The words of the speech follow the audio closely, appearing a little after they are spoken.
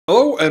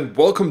Hello and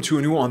welcome to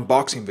a new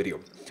unboxing video.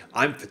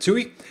 I'm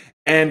Fettouhi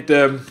and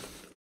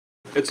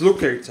it's loot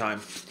crate time.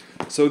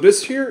 So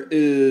this here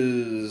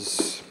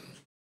is,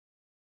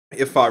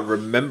 if I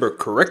remember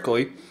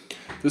correctly,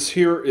 this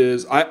here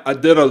is, I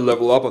did a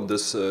level up on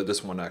this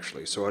this one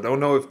actually. So I don't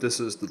know if this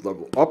is the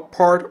level up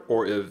part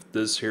or if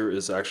this here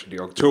is actually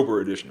the October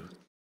edition.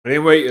 But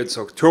anyway, it's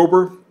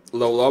October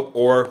level up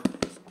or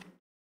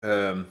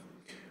the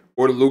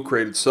loot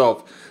crate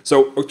itself.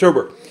 So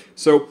October.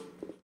 So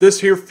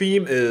this here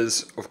theme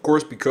is, of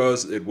course,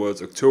 because it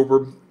was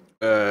October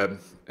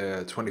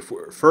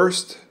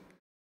 21st,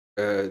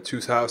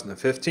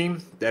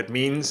 2015. That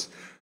means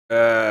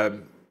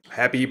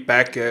happy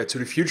Back to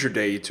the Future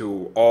Day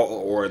to all,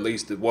 or at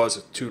least it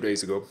was 2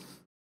 days ago.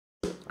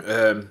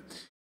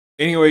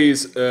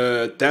 Anyways,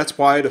 that's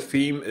why the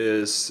theme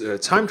is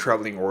time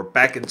traveling or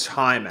back in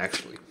time,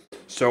 actually.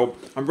 So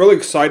I'm really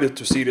excited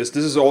to see this.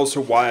 This is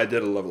also why I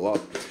did a level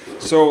up.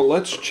 So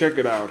let's check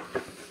it out.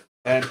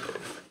 And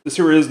this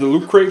here is the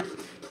loot crate,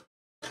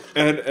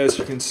 and as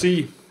you can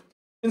see,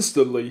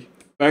 instantly,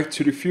 Back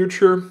to the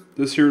Future.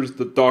 This here is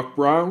the Doc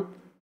Brown.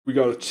 We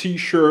got a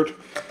t-shirt.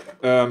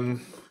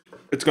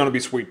 It's gonna be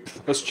sweet.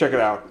 Let's check it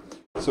out.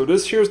 So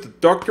this here's the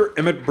Dr.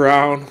 Emmett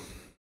Brown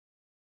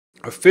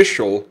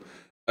official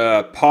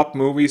pop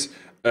movies.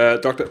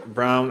 Dr.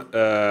 Brown,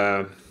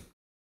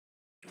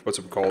 what's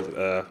it called?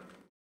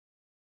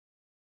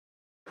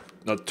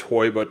 Not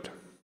toy, but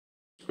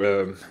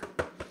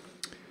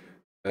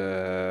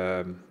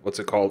what's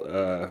it called?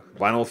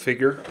 Vinyl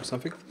figure or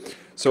something.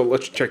 So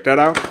let's check that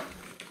out.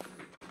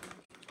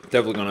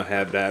 Definitely gonna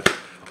have that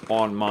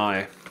on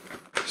my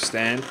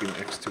stand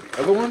next to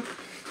the other one.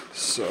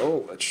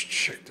 So let's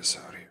check this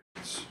out here.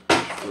 Let's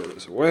throw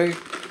this away.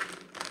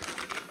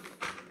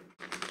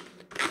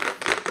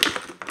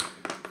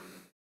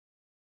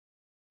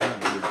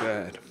 Not really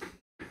bad.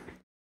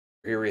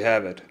 Here we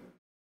have it.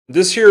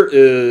 This here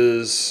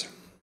is,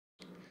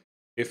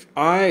 if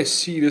I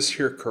see this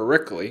here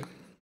correctly,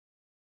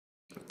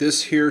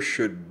 this here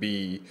should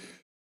be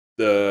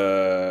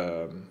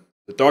the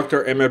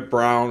Dr. Emmett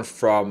Brown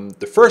from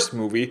the first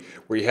movie,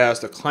 where he has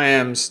the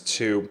clams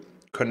to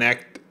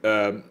connect.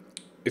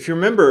 If you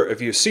remember,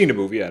 if you've seen the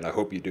movie, and I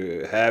hope you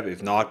do have,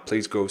 if not,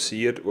 please go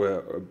see it.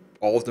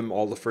 All of them,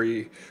 all the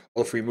three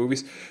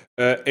movies.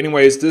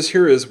 Anyways, this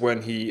here is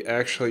when he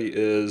actually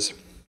is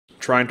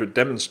trying to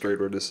demonstrate,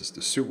 or this is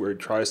the suit where he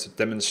tries to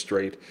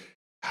demonstrate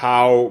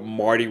how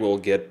Marty will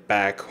get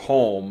back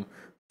home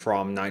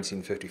from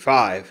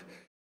 1955.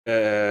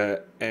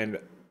 And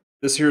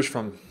this here's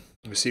from,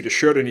 you see the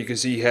shirt, and you can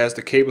see he has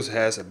the cables,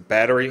 has a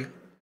battery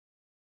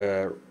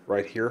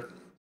right here,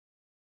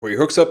 where he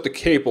hooks up the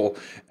cable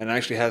and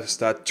actually has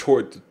that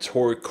the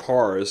toy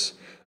cars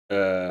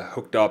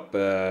hooked up,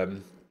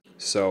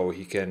 so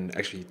he can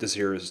actually, this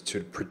here is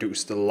to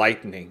produce the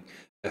lightning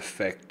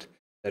effect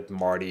that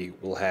Marty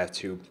will have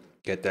to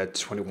get that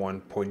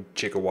 21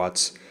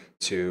 gigawatts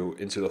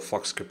into the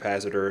flux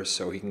capacitor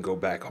so he can go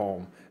back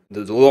home,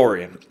 the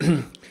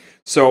DeLorean.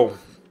 So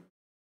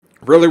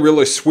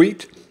really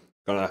sweet.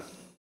 Gonna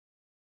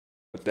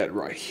put that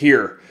right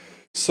here.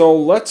 So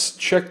let's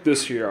check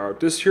this here out.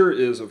 This here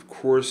is, of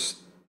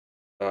course,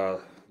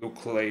 loot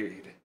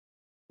crate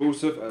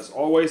exclusive as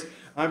always.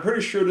 I'm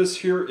pretty sure this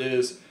here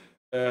is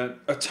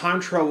a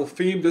time travel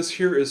theme. This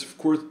here is, of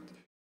course,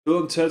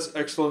 Bill and Ted's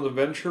Excellent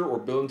Adventure, or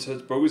Bill and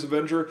Ted's Bogus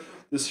Adventure.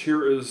 This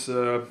here is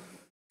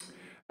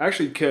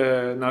actually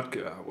not,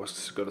 I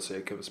was gonna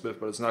say Kevin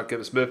Smith, but it's not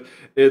Kevin Smith.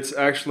 It's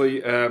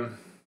actually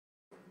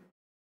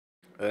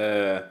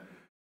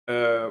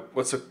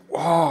what's it?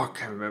 Oh, I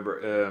can't remember.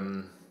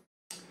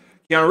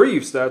 Keanu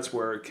Reeves. That's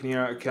where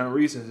Keanu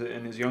Reeves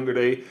in his younger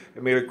day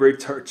made a great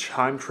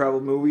time travel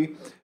movie,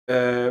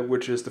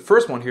 which is the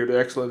first one here, The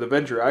Excellent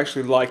Adventure. I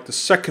actually like the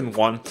second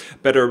one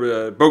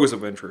better, Bogus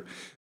Adventure.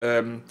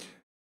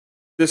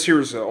 This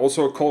here is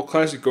also a cult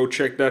classic. Go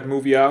check that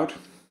movie out.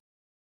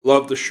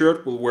 Love the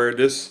shirt. We'll wear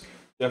this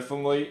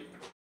definitely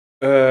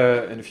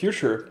in the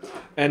future.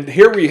 And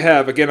here we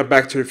have, again, a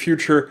Back to the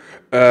Future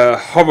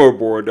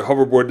hoverboard. The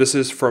hoverboard, this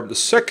is from the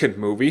second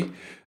movie.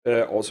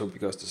 Also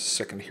because this is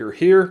second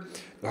here.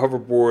 The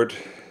hoverboard,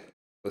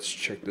 let's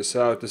check this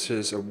out. This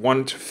is a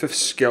 1/5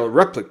 scale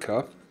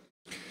replica.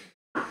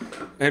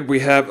 And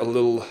we have a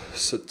little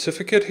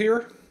certificate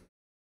here,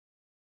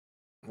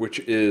 which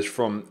is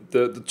from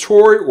the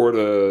toy, or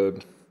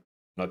the,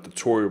 not the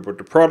toy, but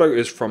the product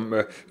is from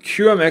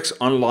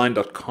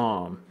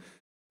QMXonline.com.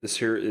 This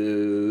here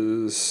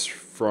is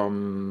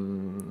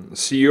from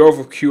CEO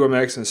of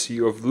QMX and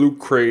CEO of Loot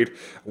Crate,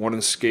 1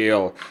 in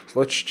scale. So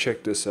let's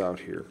check this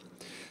out here.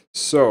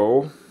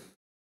 So you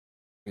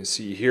can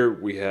see here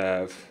we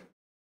have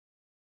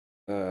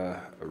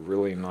a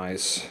really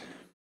nice.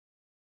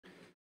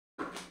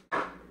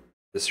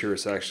 This here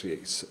is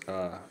actually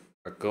a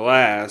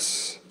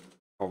glass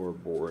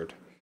hoverboard.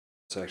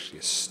 It's actually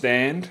a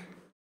stand.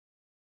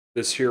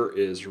 This here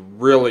is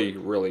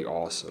really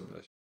awesome.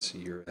 As you can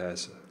see here, it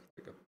has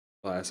like a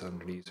glass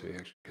underneath so you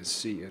actually can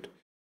see it.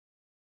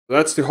 So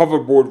that's the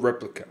hoverboard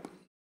replica,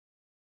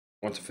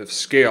 1/5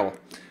 scale.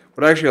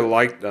 but actually I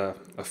liked a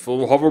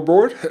full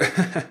hoverboard,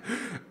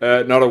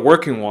 not a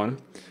working one,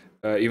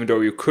 even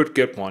though you could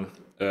get one.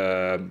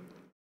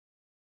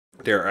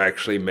 They're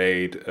actually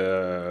made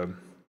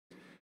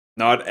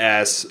not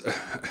as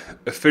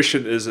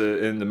efficient as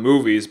in the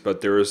movies,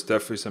 but there is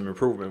definitely some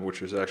improvement,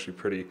 which is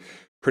actually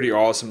pretty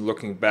awesome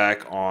looking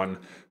back on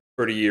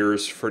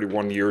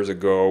 31 years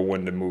ago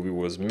when the movie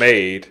was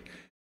made.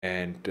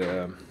 And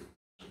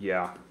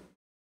yeah,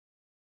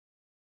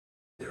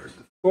 there's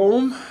the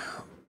foam.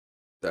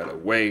 That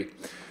away.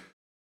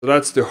 So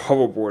that's the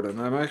hoverboard,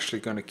 and I'm actually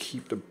going to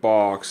keep the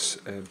box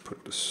and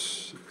put the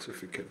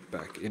certificate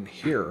back in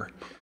here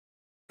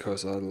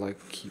because I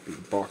like keeping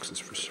boxes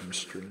for some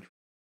strange.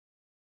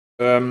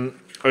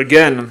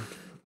 Again,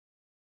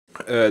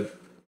 the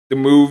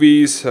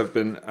movies have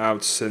been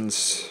out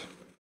since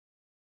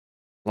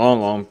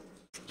long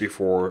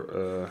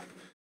before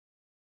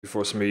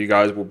some of you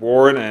guys were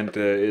born, and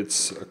it's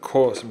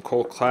some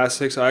cult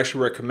classics. I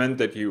actually recommend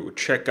that you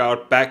check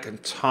out Back in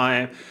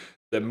Time,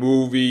 the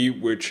movie,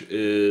 which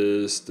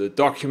is the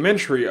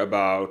documentary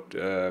about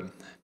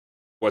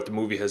what the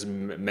movie has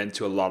meant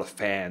to a lot of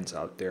fans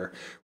out there.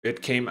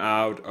 It came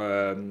out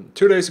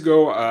 2 days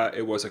ago.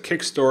 It was a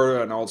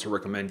Kickstarter, and I also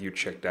recommend you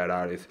check that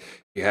out if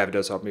you have it.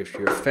 If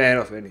you're a fan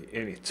of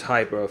any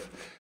type of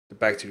the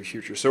Back to the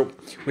Future. So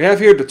we have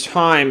here the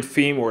time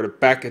theme, or the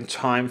Back in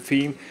Time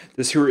theme.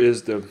 This here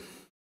is the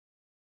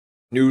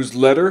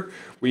newsletter.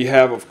 We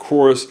have, of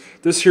course,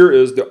 this here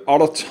is the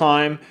Out of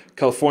Time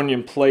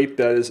Californian plate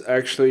that is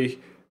actually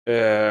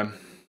is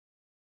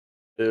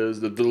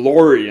the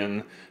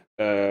DeLorean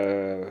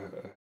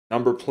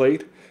number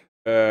plate.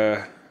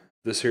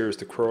 This here is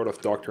the quote of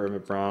Dr.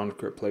 Emmett Brown,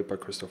 played by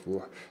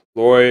Christopher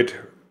Lloyd.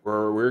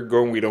 Where we're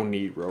going, we don't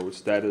need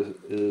roads. That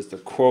is the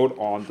quote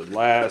on the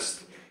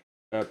last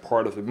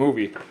part of the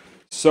movie.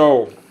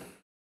 So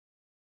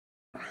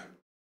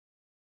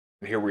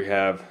here we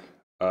have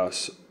a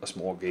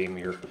small game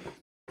here.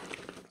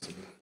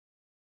 Some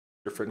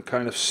different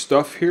kind of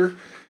stuff here.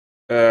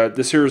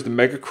 This here is the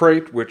Mega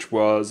Crate, which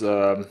was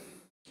NTSX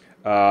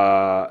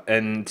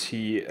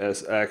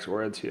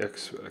or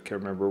NTX. I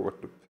can't remember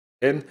what the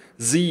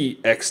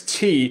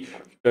NZXT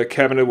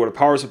cabinet with a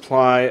power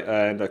supply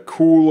and a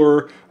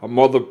cooler, a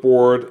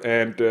motherboard,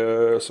 and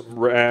some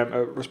RAM.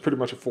 It was pretty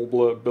much a full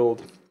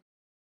build.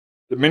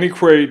 The mini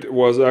crate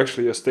was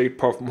actually a Stay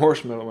Puft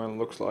Marshmallow Man, it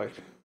looks like.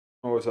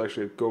 Oh, it's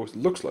actually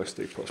looks like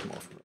Stay Puft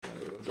Marshmallow. I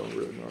don't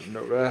really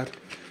know that.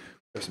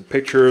 There's some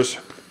pictures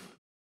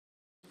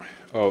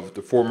of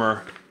the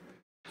former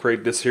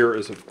crate. This here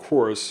is, of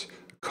course,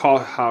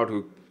 how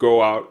to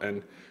go out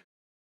and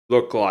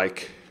look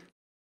like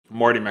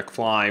Marty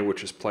McFly,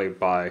 which is played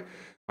by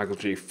Michael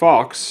J.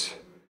 Fox.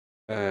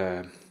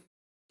 Have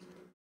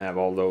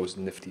all those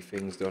nifty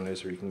things done there,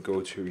 so you can go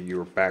to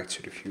your Back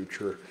to the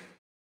Future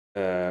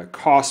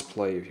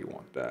cosplay if you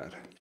want that.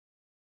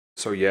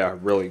 So yeah,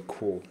 really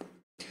cool.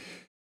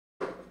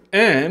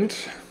 And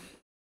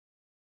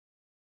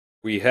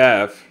we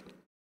have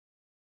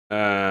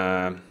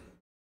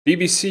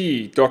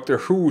BBC Doctor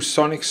Who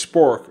Sonic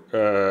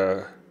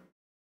Spork,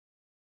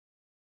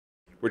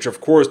 which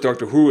of course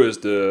Doctor Who is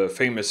the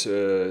famous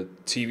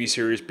TV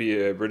series,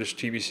 British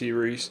TV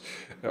series,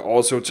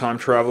 also time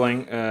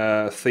traveling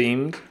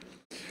themed.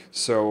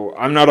 So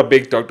I'm not a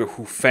big Doctor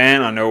Who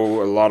fan. I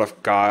know a lot of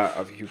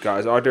you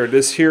guys out there.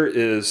 This here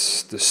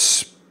is the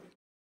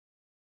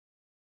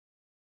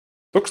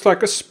looks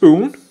like a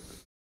spoon.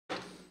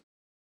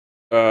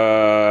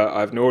 I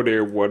have no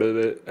idea what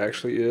it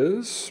actually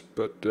is,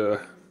 but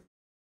to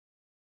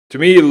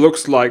me it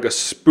looks like a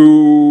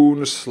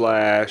spoon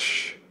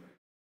slash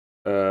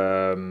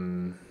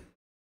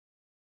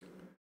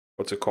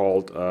what's it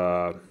called?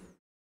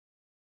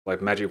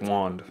 Like magic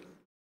wand,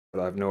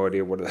 but I have no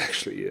idea what it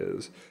actually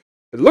is.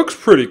 It looks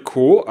pretty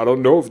cool. I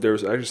don't know if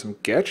there's actually some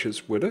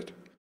gadgets with it,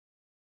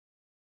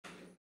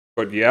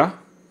 but yeah,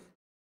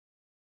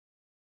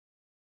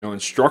 no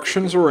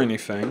instructions or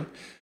anything,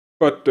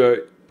 but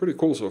pretty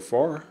cool so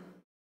far.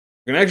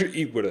 You can actually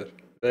eat with it.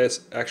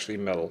 That's actually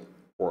metal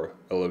or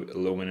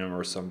aluminum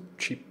or some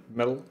cheap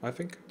metal, I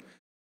think.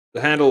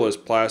 The handle is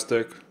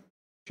plastic,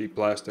 cheap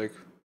plastic,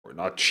 or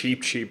not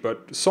cheap,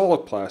 but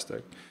solid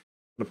plastic.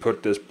 I'm gonna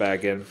put this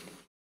back in,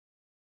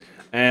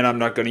 and I'm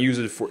not gonna use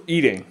it for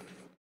eating.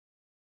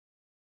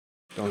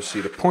 Don't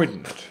see the point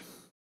in it.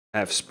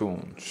 Have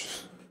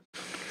spoons.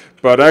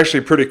 But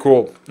actually pretty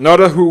cool. Not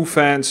a Who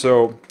fan,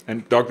 so,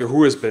 and Doctor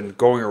Who has been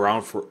going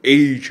around for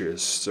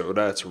ages, so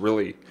that's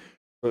really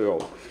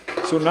old.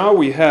 So now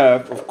we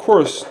have, of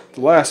course,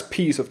 the last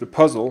piece of the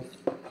puzzle.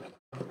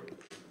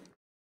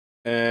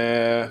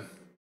 The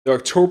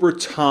October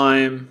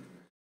time,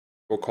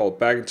 we'll call it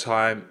Back in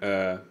Time.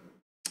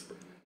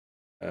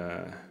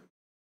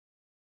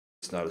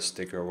 It's not a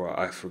sticker, well,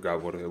 I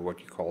forgot what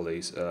you call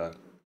these. A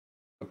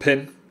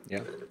pin,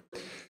 yeah.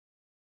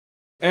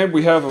 And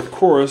we have, of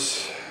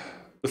course,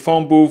 the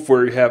phone booth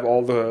where you have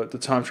all the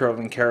time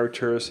traveling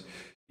characters.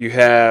 You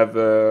have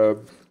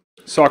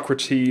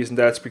Socrates, and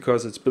that's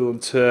because it's Bill and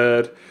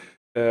Ted.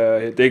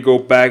 They go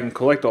back and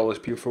collect all these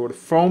people for the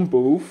phone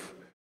booth.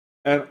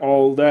 and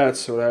all that.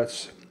 So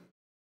that's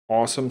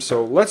awesome.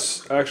 So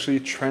let's actually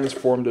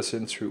transform this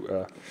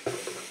into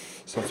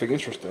something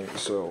interesting.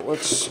 So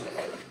let's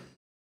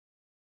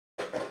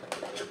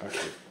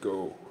actually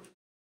go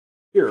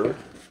here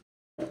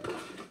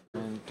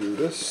and do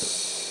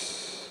this.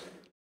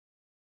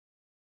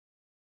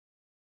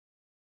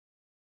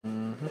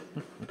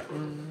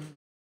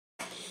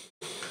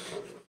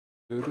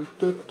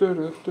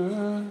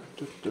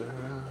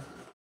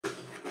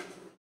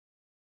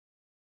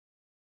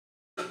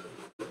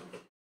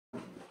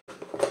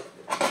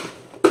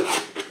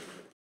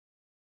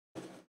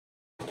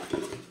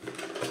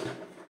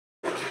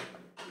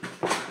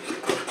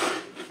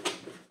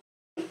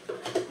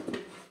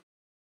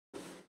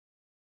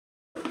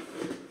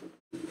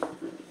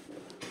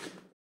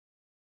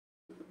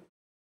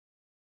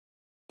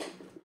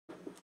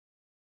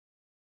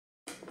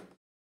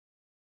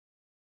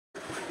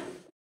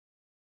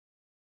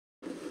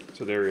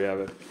 So there you have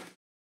it.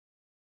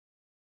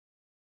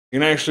 You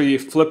can actually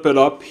flip it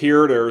up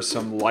here. There's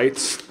some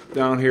lights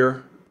down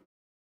here.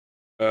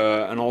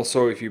 And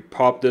also, if you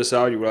pop this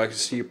out, you will actually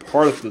see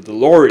part of the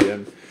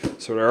DeLorean.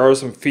 So there are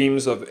some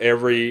themes of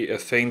every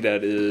thing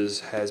that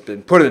has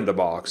been put in the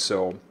box.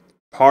 So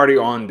party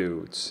on,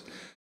 dudes.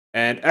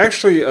 And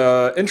actually,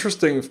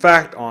 interesting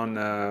fact on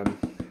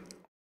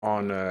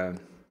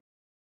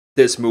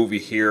this movie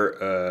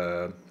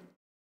here.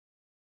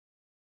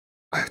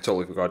 I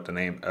totally forgot the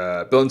name.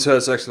 Bill and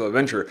Ted's Excellent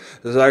Adventure.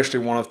 This is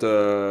actually one of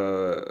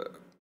the,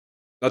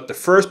 not the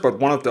first, but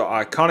one of the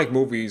iconic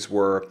movies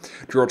where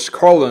George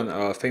Carlin,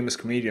 a famous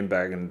comedian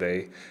back in the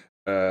day,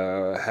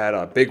 had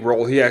a big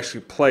role. He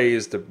actually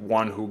plays the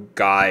one who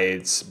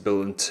guides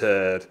Bill and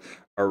Ted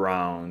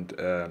around.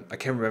 I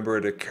can't remember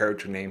the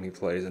character name he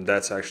plays, and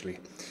that's actually,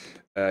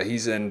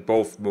 he's in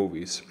both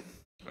movies.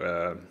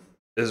 This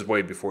is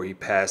way before he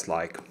passed,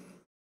 like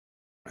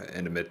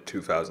in the mid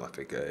 2000s, I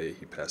think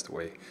he passed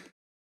away.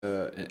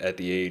 At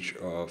the age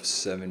of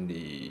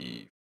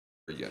 70,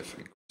 I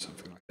think,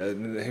 something like that.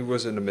 And he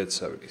was in the mid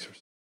 70s.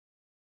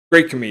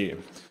 Great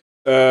comedian.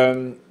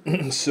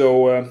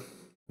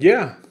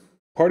 Yeah,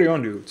 party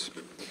on, dudes.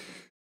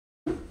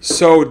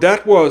 So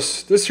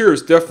this here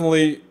is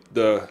definitely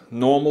the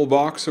normal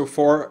box so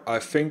far. I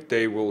think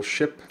they will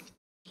ship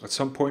at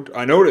some point.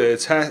 I know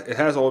that it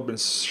has all been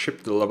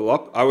shipped to Level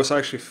Up. I was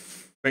actually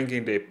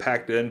thinking they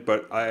packed it in,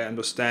 but I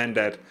understand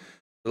that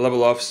the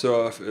Level Up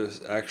stuff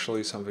is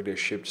actually something they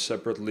shipped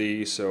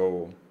separately,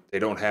 so they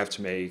don't have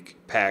to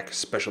pack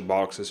special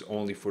boxes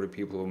only for the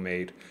people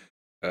who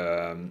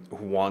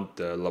want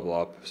the Level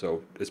Up.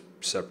 So it's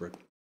separate.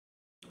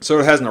 So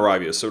it hasn't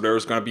arrived yet. So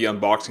there's gonna be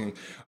unboxing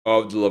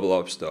of the Level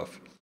Up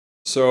stuff.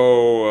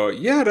 So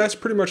yeah, that's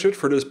pretty much it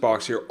for this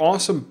box here.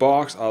 Awesome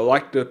box. I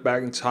liked it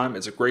back in time.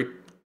 It's a great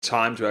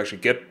time to actually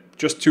get.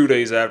 Just 2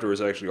 days after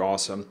is actually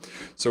awesome.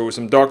 So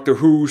some Doctor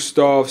Who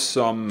stuff,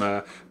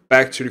 some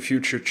Back to the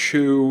Future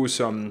 2,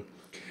 some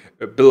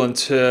Bill and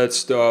Ted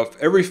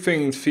stuff,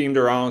 everything themed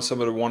around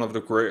some of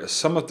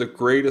the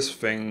greatest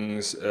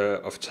things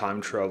of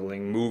time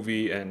traveling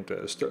movie and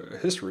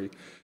history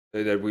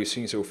that we've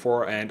seen so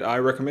far. And I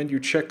recommend you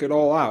check it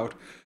all out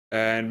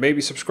and maybe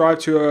subscribe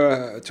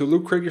to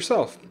Loot Crate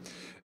yourself,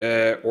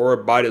 or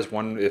buy this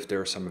one if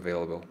there's some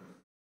available.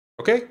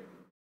 Okay,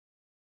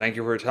 thank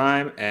you for your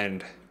time,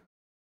 and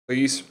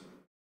please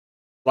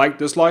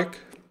dislike.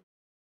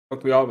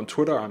 Look me up on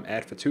Twitter. I'm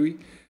 @Fettouhi,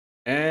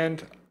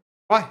 and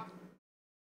bye.